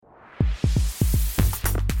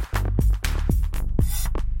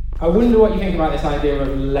I wonder what you think about this idea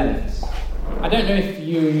of Lent. I don't know if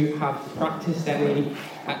you have practiced any,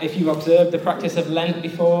 if you've observed the practice of Lent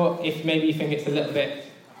before, if maybe you think it's a little bit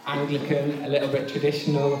Anglican, a little bit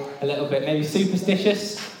traditional, a little bit maybe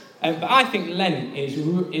superstitious. But I think Lent is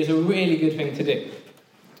a really good thing to do.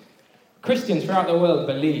 Christians throughout the world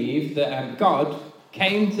believe that God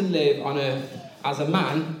came to live on earth as a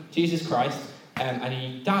man, Jesus Christ, and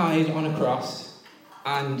he died on a cross,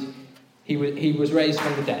 and he was raised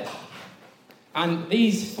from the dead. And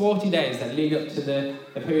these 40 days that lead up to the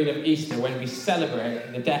period of Easter, when we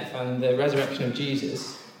celebrate the death and the resurrection of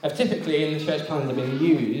Jesus, have typically in the church calendar been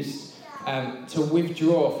used to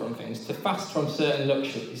withdraw from things, to fast from certain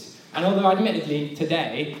luxuries. And although admittedly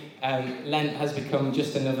today, Lent has become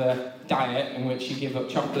just another diet in which you give up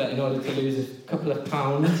chocolate in order to lose a couple of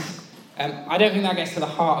pounds, I don't think that gets to the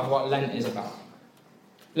heart of what Lent is about.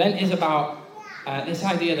 Lent is about this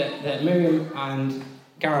idea that Miriam and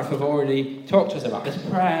Gareth have already talked to us about, this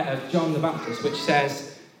prayer of John the Baptist, which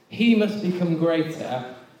says, "He must become greater,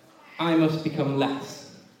 I must become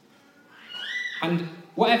less." And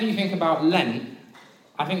whatever you think about Lent,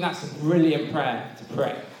 I think that's a brilliant prayer to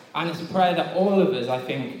pray. And it's a prayer that all of us, I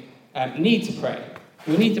think, need to pray.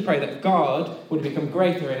 We need to pray that God would become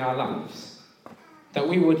greater in our lives, that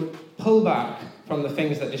we would pull back from the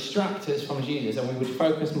things that distract us from Jesus and we would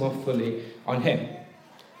focus more fully on him.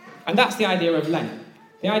 And that's the idea of Lent.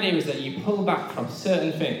 The idea is that you pull back from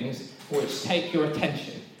certain things which take your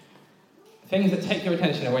attention, things that take your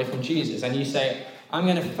attention away from Jesus, and you say, I'm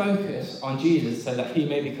going to focus on Jesus so that he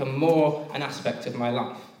may become more an aspect of my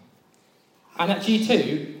life. And at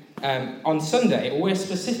G2, on Sunday, we're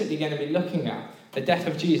specifically going to be looking at the death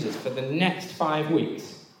of Jesus for the next 5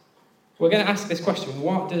 weeks. We're going to ask this question: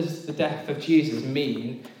 what does the death of Jesus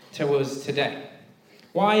mean to us today?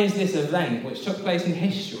 Why is this event, which took place in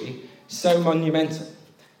history, so monumental?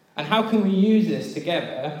 And how can we use this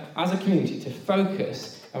together as a community to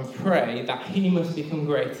focus and pray that he must become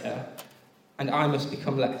greater and I must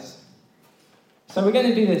become less? So we're going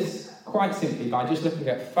to do this quite simply by just looking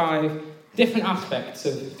at 5 different aspects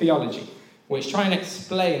of theology, which try and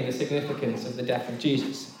explain the significance of the death of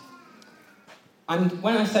Jesus. And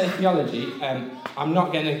when I say theology, I'm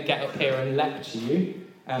not going to get up here and lecture you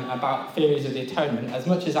about theories of the atonement, as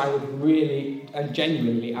much as I would really and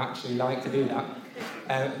genuinely actually like to do that.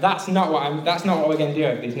 That's not what we're going to do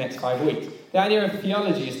over these next 5 weeks. The idea of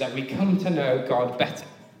theology is that we come to know God better.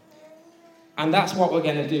 And that's what we're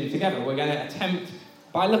going to do together. We're going to attempt,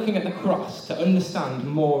 by looking at the cross, to understand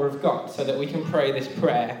more of God so that we can pray this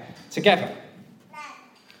prayer together.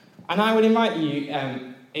 And I would invite you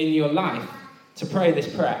in your life to pray this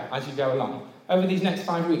prayer as you go along. Over these next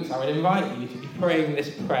 5 weeks, I would invite you to be praying this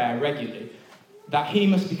prayer regularly, that he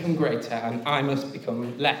must become greater and I must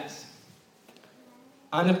become less.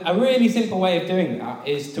 And a really simple way of doing that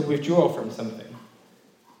is to withdraw from something.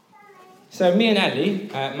 So me and Ellie,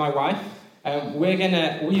 my wife, we're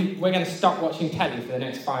gonna stop watching telly for the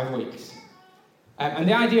next 5 weeks. And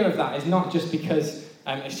the idea of that is not just because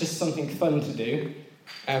it's just something fun to do,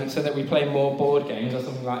 so that we play more board games or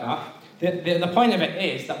something like that. The point of it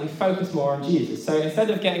is that we focus more on Jesus. So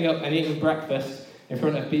instead of getting up and eating breakfast in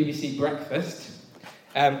front of BBC Breakfast,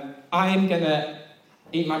 I'm going to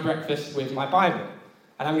eat my breakfast with my Bible.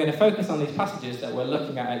 And I'm going to focus on these passages that we're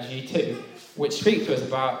looking at G2, which speak to us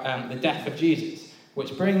about the death of Jesus,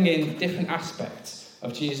 which bring in different aspects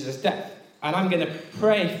of Jesus' death. And I'm going to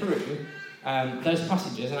pray through those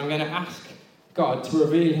passages, and I'm going to ask God to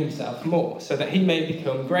reveal himself more so that he may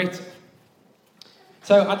become greater.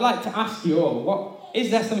 So I'd like to ask you all, is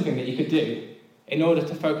there something that you could do in order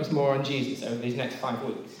to focus more on Jesus over these next 5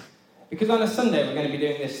 weeks? Because on a Sunday we're going to be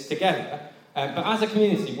doing this together, but as a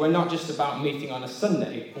community we're not just about meeting on a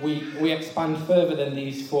Sunday, we expand further than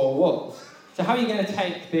these 4 walls. So how are you going to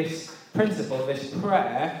take this principle, this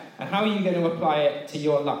prayer, and how are you going to apply it to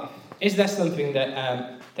your life? Is there something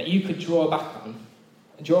that you could draw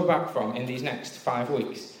back from in these next 5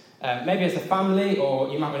 weeks? Maybe as a family, or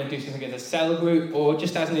you might want to do something as a cell group, or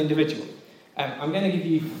just as an individual. I'm going to give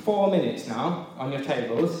you 4 minutes now on your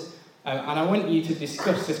tables, and I want you to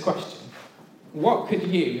discuss this question. What could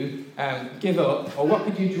you give up, or what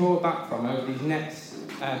could you draw back from over these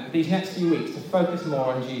next few weeks to focus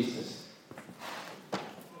more on Jesus?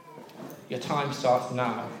 Your time starts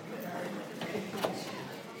now.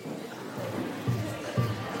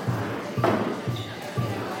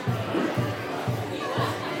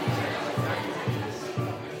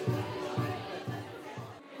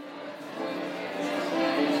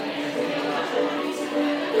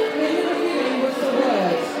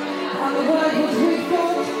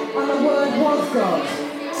 God.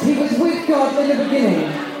 He was with God in the beginning.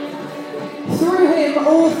 Through him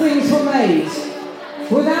all things were made.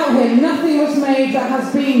 Without him nothing was made that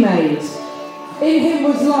has been made. In him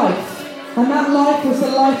was life, and that life was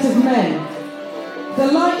the light of men.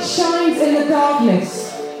 The light shines in the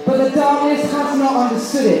darkness, but the darkness has not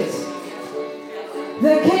understood it.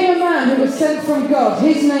 There came a man who was sent from God.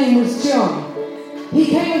 His name was John. He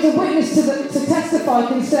came as a witness to testify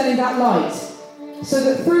concerning that light, so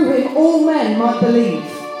that through him all men might believe.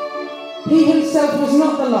 He himself was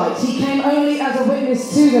not the light. He came only as a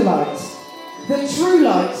witness to the light. The true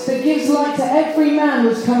light that gives light to every man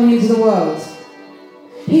was coming into the world.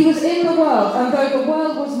 He was in the world, and though the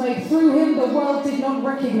world was made through him, the world did not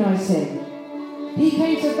recognize him. He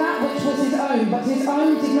came to that which was his own, but his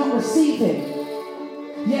own did not receive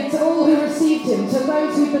him. Yet to all who received him, to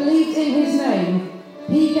those who believed in his name,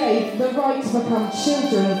 he gave the right to become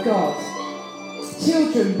children of God.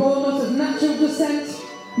 Children born not of natural descent,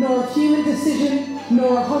 nor of human decision,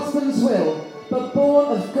 nor a husband's will, but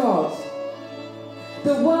born of God.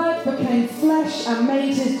 The Word became flesh and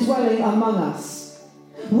made his dwelling among us.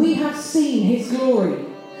 We have seen his glory,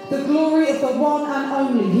 the glory of the one and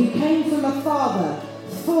only who came from the Father,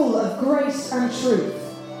 full of grace and truth.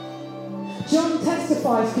 John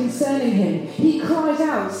testifies concerning him. He cried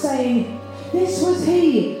out, saying, "This was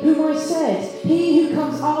he whom I said, he who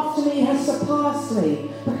comes after me has surpassed me,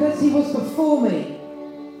 because he was before me."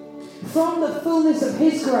 From the fullness of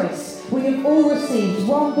his grace, we have all received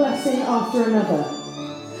one blessing after another.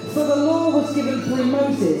 For the law was given through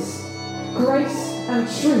Moses. Grace and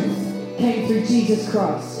truth came through Jesus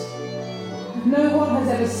Christ. No one has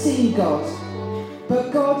ever seen God,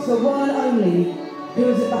 but God, the one and only, who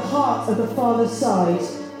is at the heart of the Father's side,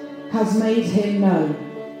 has made him known.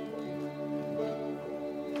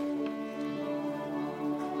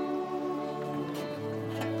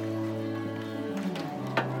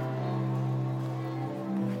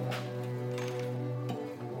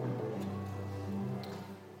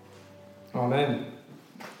 Amen.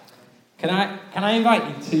 Can I invite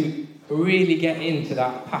you to really get into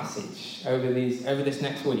that passage over this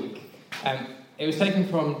next week? It was taken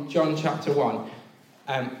from John chapter 1,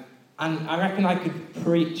 and I reckon I could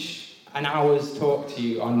preach an hour's talk to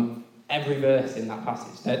you on every verse in that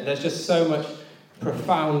passage. There's just so much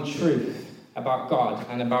profound truth about God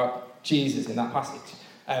and about Jesus in that passage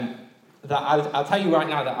that I'll tell you right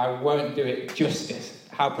now that I won't do it justice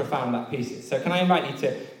how profound that piece is. So can I invite you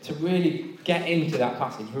to really get into that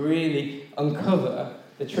passage, really uncover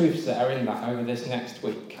the truths that are in that over this next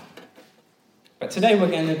week. But today we're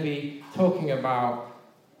going to be talking about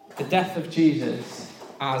the death of Jesus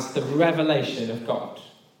as the revelation of God.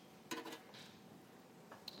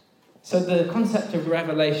 So the concept of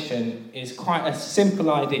revelation is quite a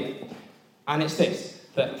simple idea. And it's this,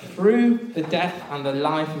 that through the death and the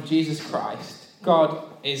life of Jesus Christ, God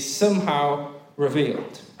is somehow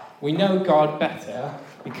revealed. We know God better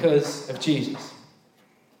because of Jesus.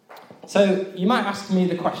 So you might ask me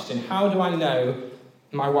the question, how do I know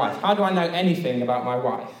my wife? How do I know anything about my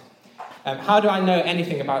wife? How do I know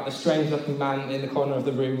anything about the strange-looking man in the corner of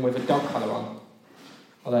the room with a dog collar on?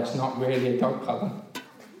 Well, that's not really a dog collar.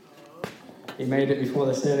 He made it before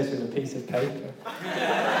the service with a piece of paper.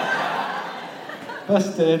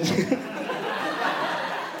 Busted.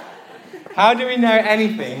 How do we know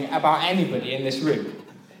anything about anybody in this room?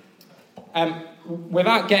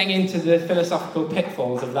 Without getting into the philosophical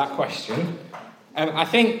pitfalls of that question, I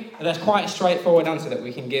think there's quite a straightforward answer that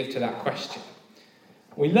we can give to that question.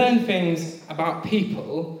 We learn things about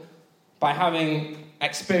people by having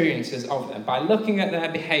experiences of them, by looking at their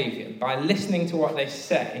behaviour, by listening to what they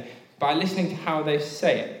say, by listening to how they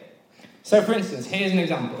say it. So, for instance, here's an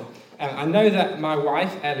example. I know that my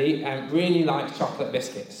wife, Ellie, really likes chocolate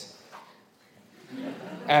biscuits.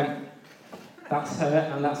 That's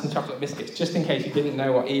her, and that's some chocolate biscuits, just in case you didn't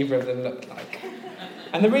know what either of them looked like.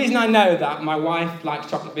 And the reason I know that my wife likes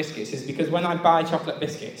chocolate biscuits is because when I buy chocolate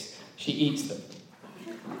biscuits, she eats them.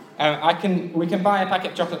 We can buy a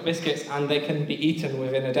packet of chocolate biscuits and they can be eaten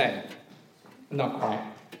within a day. Not quite.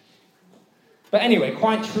 But anyway,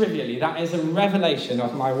 quite trivially, that is a revelation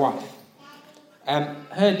of my wife.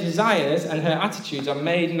 Her desires and her attitudes are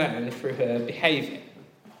made known through her behaviour.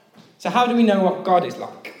 So how do we know what God is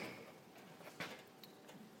like?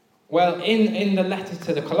 Well, in the letter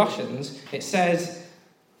to the Colossians, it says,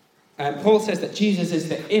 Paul says that Jesus is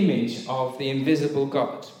the image of the invisible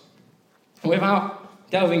God. Without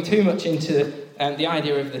delving too much into the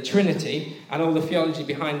idea of the Trinity and all the theology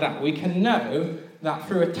behind that, we can know that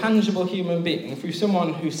through a tangible human being, through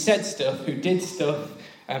someone who said stuff, who did stuff,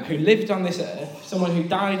 who lived on this earth, someone who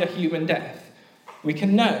died a human death, we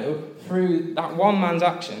can know through that one man's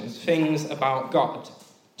actions things about God.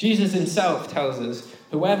 Jesus himself tells us,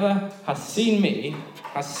 "Whoever has seen me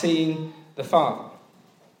has seen the Father."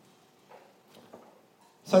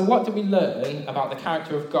 So what do we learn about the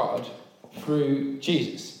character of God through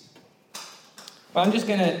Jesus? Well, I'm just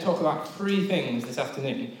going to talk about 3 things this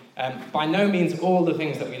afternoon. By no means all the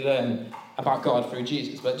things that we learn about God through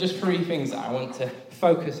Jesus, but just 3 things that I want to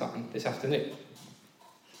focus on this afternoon.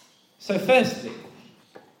 So firstly,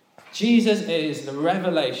 Jesus is the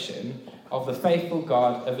revelation of the faithful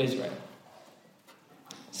God of Israel.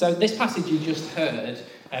 So this passage you just heard,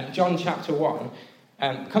 John chapter 1,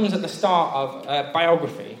 comes at the start of a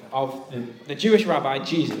biography of the Jewish rabbi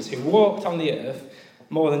Jesus, who walked on the earth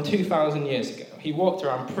more than 2,000 years ago. He walked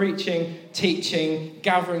around preaching, teaching,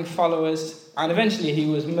 gathering followers, and eventually he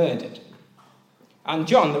was murdered. And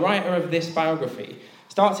John, the writer of this biography,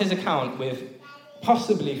 starts his account with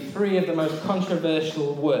possibly 3 of the most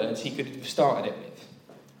controversial words he could have started it with.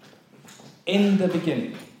 In the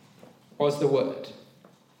beginning was the Word.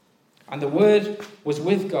 And the Word was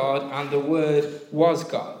with God, and the Word was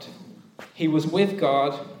God. He was with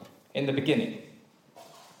God in the beginning.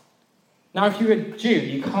 Now, if you're a Jew,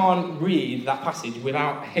 you can't read that passage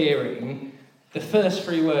without hearing the first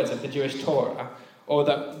 3 words of the Jewish Torah, or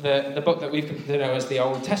the book that we've come to know as the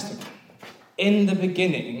Old Testament. In the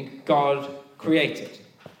beginning, God created.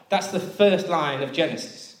 That's the first line of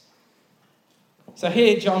Genesis. So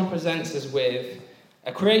here John presents us with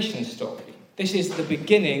a creation story. This is the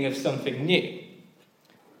beginning of something new.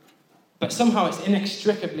 But somehow it's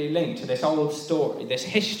inextricably linked to this old story, this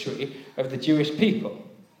history of the Jewish people.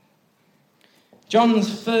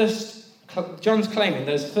 John's claim in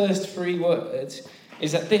those first 3 words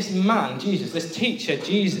is that this man, Jesus, this teacher,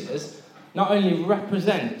 Jesus, not only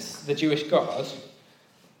represents the Jewish God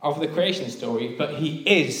of the creation story, but he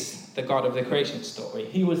is the God of the creation story.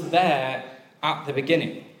 He was there at the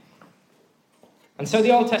beginning. And so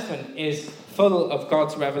the Old Testament is full of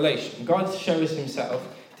God's revelation. God shows himself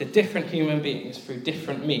to different human beings through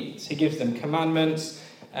different means. He gives them commandments.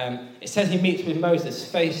 It says he meets with Moses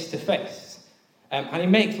face to face. And he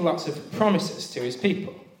makes lots of promises to his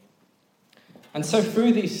people. And so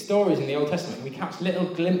through these stories in the Old Testament, we catch little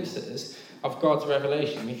glimpses of God's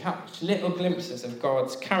revelation. We catch little glimpses of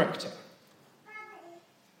God's character.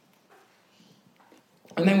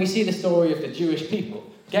 And then we see the story of the Jewish people,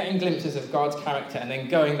 getting glimpses of God's character and then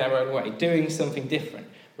going their own way, doing something different,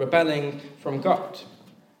 rebelling from God.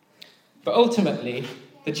 But ultimately,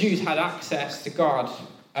 the Jews had access to God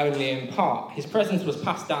only in part. His presence was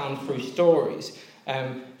passed down through stories,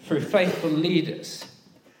 through faithful leaders.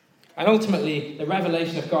 And ultimately, the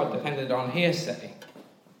revelation of God depended on hearsay.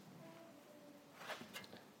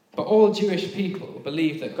 But all Jewish people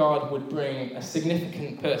believed that God would bring a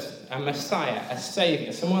significant person, a Messiah, a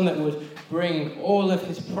Saviour, someone that would bring all of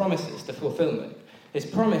his promises to fulfillment. His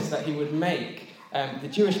promise that he would make the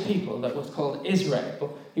Jewish people that was called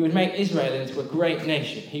Israel, he would make Israel into a great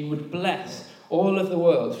nation. He would bless all of the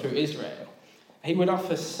world through Israel. He would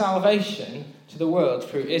offer salvation to the world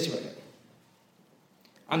through Israel.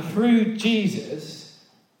 And through Jesus,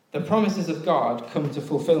 the promises of God come to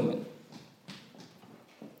fulfillment.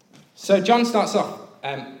 So John starts off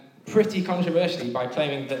pretty controversially by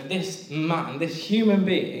claiming that this man, this human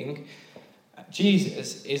being,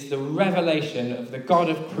 Jesus, is the revelation of the God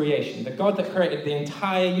of creation. The God that created the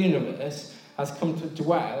entire universe has come to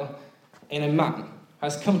dwell in a man,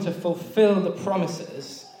 has come to fulfill the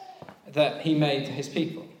promises that he made to his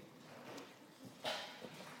people.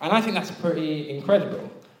 And I think that's pretty incredible.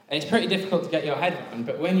 It's pretty difficult to get your head around,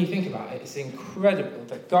 but when you think about it, it's incredible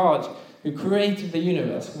that God, who created the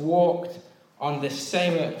universe, walked on this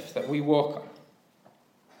same earth that we walk on.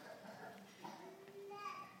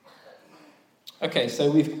 Okay,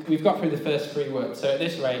 so we've got through the first 3 words. So at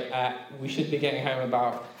this rate, we should be getting home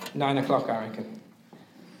about 9 o'clock, I reckon.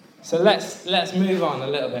 So let's move on a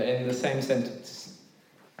little bit in the same sentence.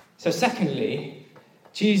 So secondly,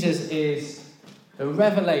 Jesus is the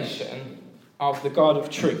revelation of the God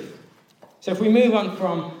of truth. So if we move on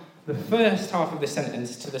from the first half of the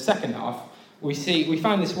sentence to the second half, we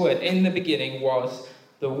find this word, in the beginning was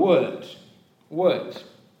the Word. Word.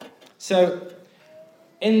 So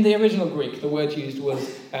in the original Greek, the word used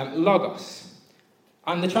was logos.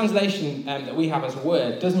 And the translation that we have as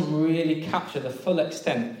word doesn't really capture the full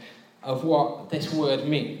extent of what this word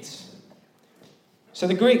means. So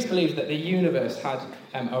the Greeks believed that the universe had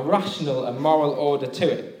a rational and moral order to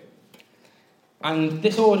it. And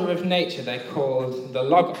this order of nature they called the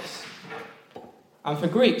logos. And for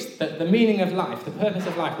Greeks, the meaning of life, the purpose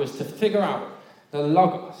of life, was to figure out the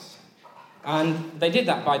logos. And they did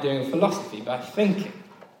that by doing philosophy, by thinking.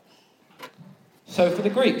 So for the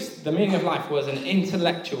Greeks, the meaning of life was an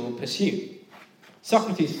intellectual pursuit.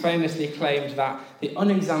 Socrates famously claimed that the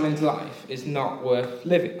unexamined life is not worth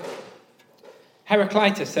living.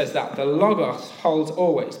 Heraclitus says that the logos holds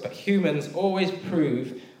always, but humans always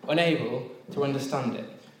prove unable to understand it.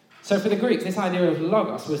 So for the Greeks, this idea of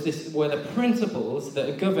logos were the principles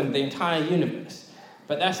that governed the entire universe.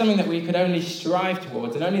 But they're something that we could only strive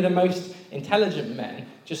towards, and only the most intelligent men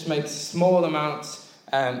just make small amounts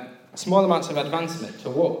of advancement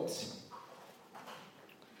towards.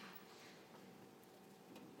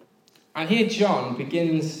 And here John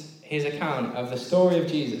begins his account of the story of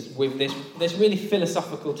Jesus with this really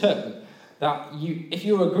philosophical term that if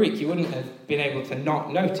you were a Greek, you wouldn't have been able to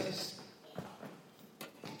not notice.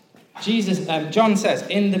 John says,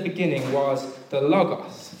 in the beginning was the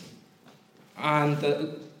Logos, and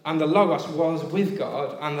the Logos was with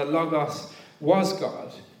God, and the Logos was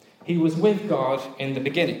God. He was with God in the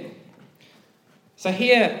beginning. So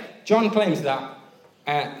here, John claims that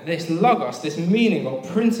this logos, this meaning or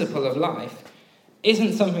principle of life,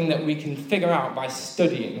 isn't something that we can figure out by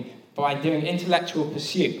studying, by doing intellectual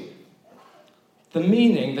pursuit. The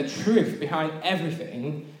meaning, the truth behind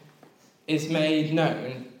everything is made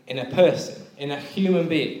known in a person, in a human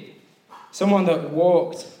being, someone that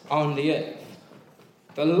walked on the earth.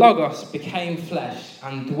 The logos became flesh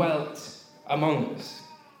and dwelt among us.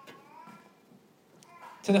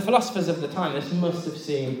 To the philosophers of the time, this must have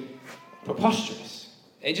seemed preposterous.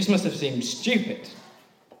 It just must have seemed stupid.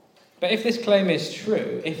 But if this claim is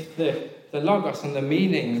true, if the logos and the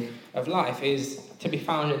meaning of life is to be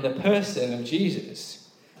found in the person of Jesus,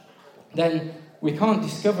 then we can't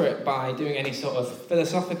discover it by doing any sort of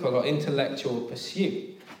philosophical or intellectual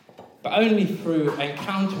pursuit, but only through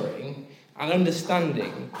encountering and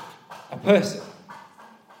understanding a person.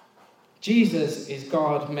 Jesus is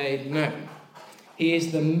God made known. He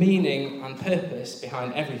is the meaning and purpose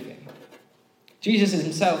behind everything. Jesus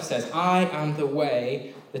himself says, I am the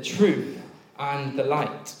way, the truth, and the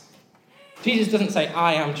light. Jesus doesn't say,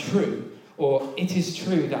 I am true, or it is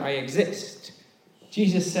true that I exist.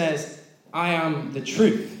 Jesus says, I am the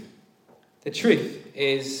truth. The truth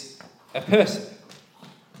is a person.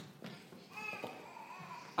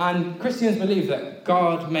 And Christians believe that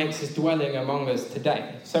God makes his dwelling among us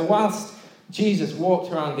today. So whilst Jesus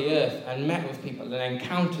walked around the earth and met with people and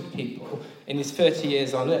encountered people in his 30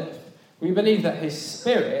 years on earth, we believe that his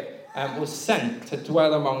Spirit was sent to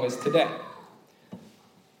dwell among us today.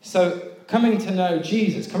 So coming to know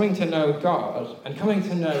Jesus, coming to know God, and coming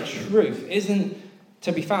to know truth isn't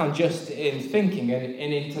to be found just in thinking and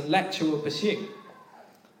in intellectual pursuit.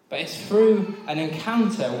 But it's through an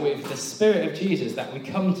encounter with the Spirit of Jesus that we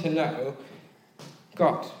come to know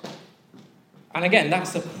God. And again,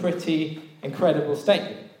 that's a pretty incredible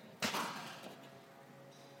statement.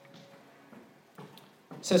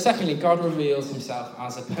 So secondly, God reveals himself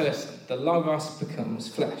as a person. The Logos becomes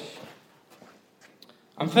flesh.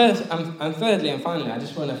 And thirdly and finally, I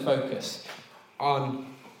just want to focus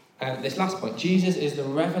on this last point. Jesus is the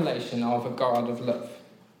revelation of a God of love.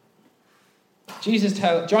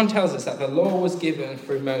 John tells us that the law was given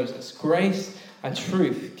through Moses. Grace and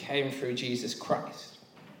truth came through Jesus Christ.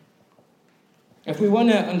 If we want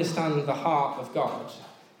to understand the heart of God,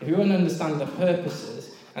 if we want to understand the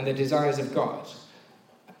purposes and the desires of God,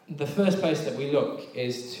 the first place that we look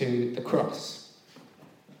is to the cross.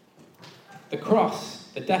 The cross,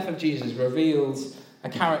 the death of Jesus, reveals a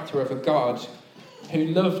character of a God who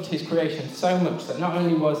loved his creation so much that not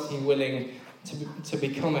only was he willing to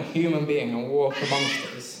become a human being and walk amongst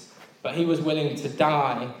us, but he was willing to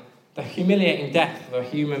die the humiliating death of a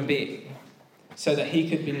human being so that he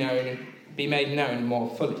could be made known more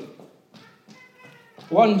fully.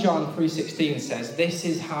 1 John 3:16 says, "This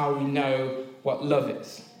is how we know what love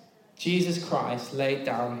is. Jesus Christ laid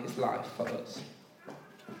down his life for us."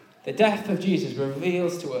 The death of Jesus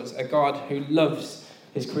reveals to us a God who loves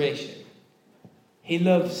his creation. He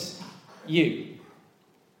loves you.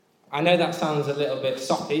 I know that sounds a little bit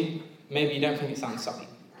soppy. Maybe you don't think it sounds soppy.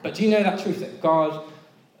 But do you know that truth, that God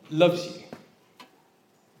loves you?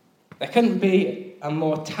 There couldn't be a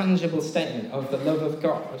more tangible statement of the love of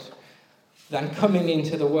God than coming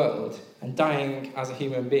into the world and dying as a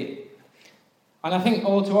human being. And I think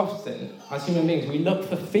all too often, as human beings, we look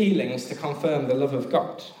for feelings to confirm the love of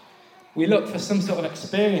God. We look for some sort of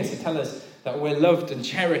experience to tell us that we're loved and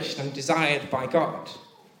cherished and desired by God.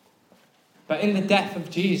 But in the death of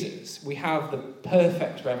Jesus, we have the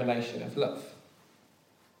perfect revelation of love.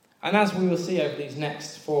 And as we will see over these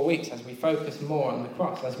next 4 weeks, as we focus more on the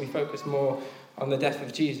cross, as we focus more on the death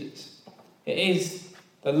of Jesus, it is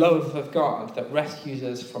the love of God that rescues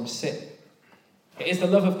us from sin. It is the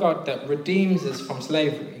love of God that redeems us from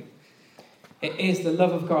slavery. It is the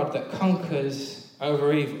love of God that conquers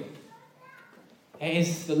over evil. It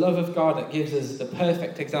is the love of God that gives us the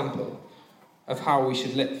perfect example of how we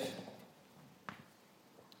should live.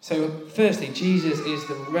 So, firstly, Jesus is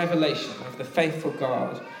the revelation of the faithful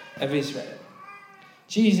God of Israel.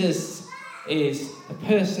 Jesus is the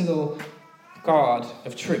personal God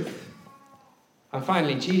of truth. And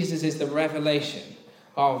finally, Jesus is the revelation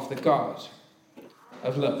of the God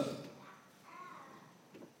of love.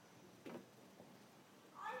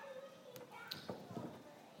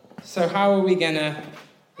 So how are we going to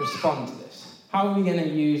respond to this? How are we going to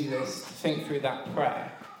use this to think through that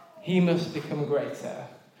prayer? He must become greater,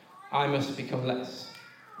 I must become less.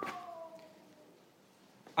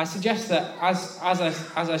 I suggest that, as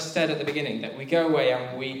I said at the beginning, that we go away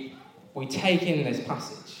and we take in this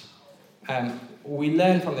passage. We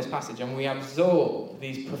learn from this passage and we absorb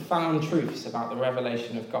these profound truths about the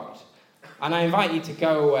revelation of God. And I invite you to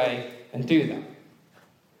go away and do that.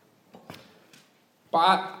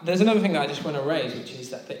 But there's another thing that I just want to raise, which is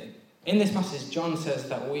that in this passage, John says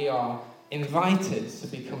that we are invited to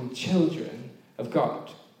become children of God.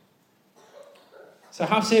 So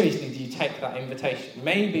how seriously do you take that invitation?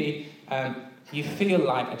 Maybe you feel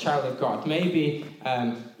like a child of God. Maybe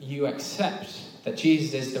you accept that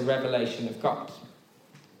Jesus is the revelation of God.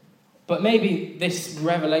 But maybe this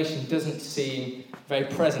revelation doesn't seem very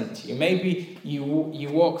present to you. Maybe you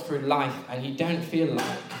walk through life and you don't feel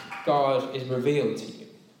like God is revealed to you.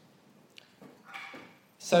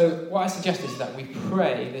 So what I suggest is that we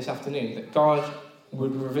pray this afternoon that God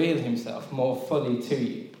would reveal himself more fully to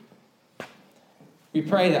you. We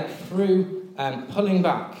pray that through pulling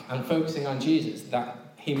back and focusing on Jesus, that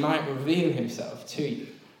he might reveal himself to you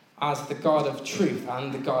as the God of truth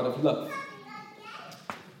and the God of love.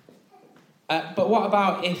 But what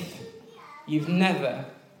about if you've never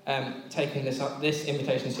taken this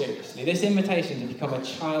invitation seriously? This invitation to become a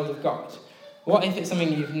child of God. What if it's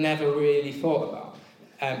something you've never really thought about?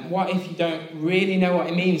 What if you don't really know what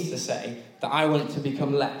it means to say that I want to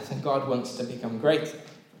become less and God wants to become greater?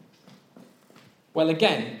 Well,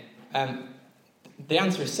 again, the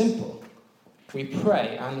answer is simple. We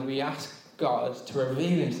pray and we ask God to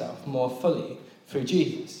reveal himself more fully through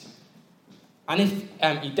Jesus. And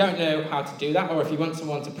if you don't know how to do that, or if you want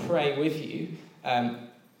someone to pray with you,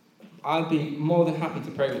 I'll be more than happy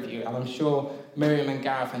to pray with you. And I'm sure Miriam and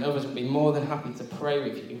Gareth and others will be more than happy to pray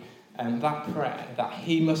with you. That prayer, that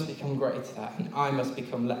he must become greater and I must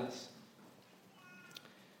become less.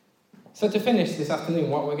 So to finish this afternoon,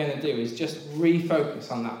 what we're going to do is just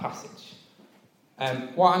refocus on that passage.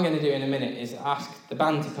 What I'm going to do in a minute is ask the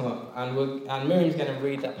band to come up, and Miriam's going to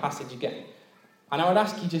read that passage again. And I would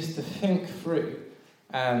ask you just to think through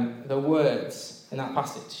the words in that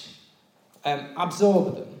passage.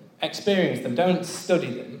 Absorb them, experience them, don't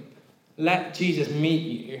study them. Let Jesus meet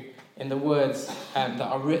you in the words that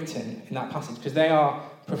are written in that passage, because they are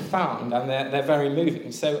profound and they're very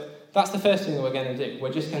moving. So that's the first thing that we're going to do.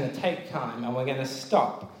 We're just going to take time and we're going to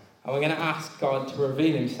stop and we're going to ask God to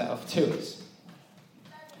reveal himself to us.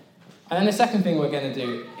 And then the second thing we're going to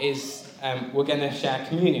do is we're going to share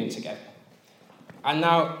communion together. And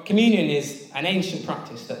now, communion is an ancient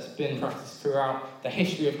practice that's been practiced throughout the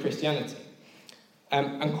history of Christianity.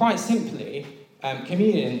 And quite simply,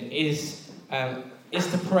 communion is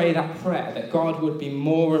to pray that prayer that God would be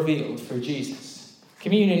more revealed through Jesus.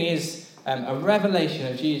 Communion is a revelation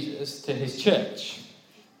of Jesus to his church.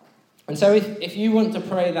 And so if you want to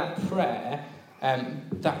pray that prayer,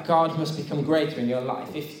 that God must become greater in your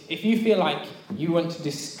life, if you feel like you want to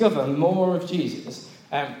discover more of Jesus,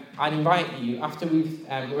 I'd invite you, after we've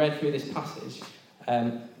read through this passage,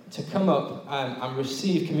 to come up and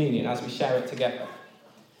receive communion as we share it together.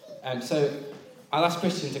 So I'll ask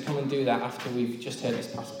Christian to come and do that after we've just heard this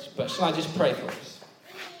passage. But shall I just pray for us?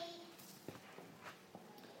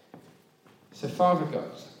 So Father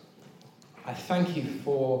God, I thank you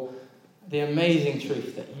for the amazing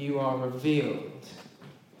truth that you are revealed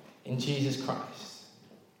in Jesus Christ.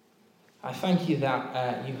 I thank you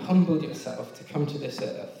that you humbled yourself to come to this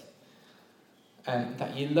earth, and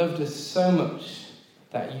that you loved us so much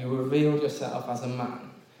that you revealed yourself as a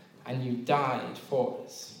man and you died for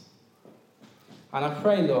us. And I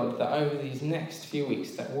pray, Lord, that over these next few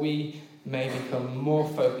weeks that we may become more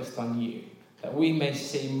focused on you, that we may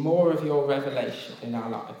see more of your revelation in our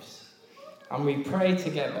lives. And we pray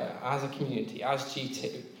together as a community, as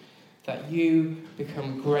G2, that you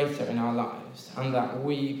become greater in our lives and that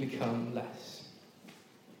we become less.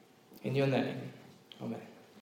 In your name, amen.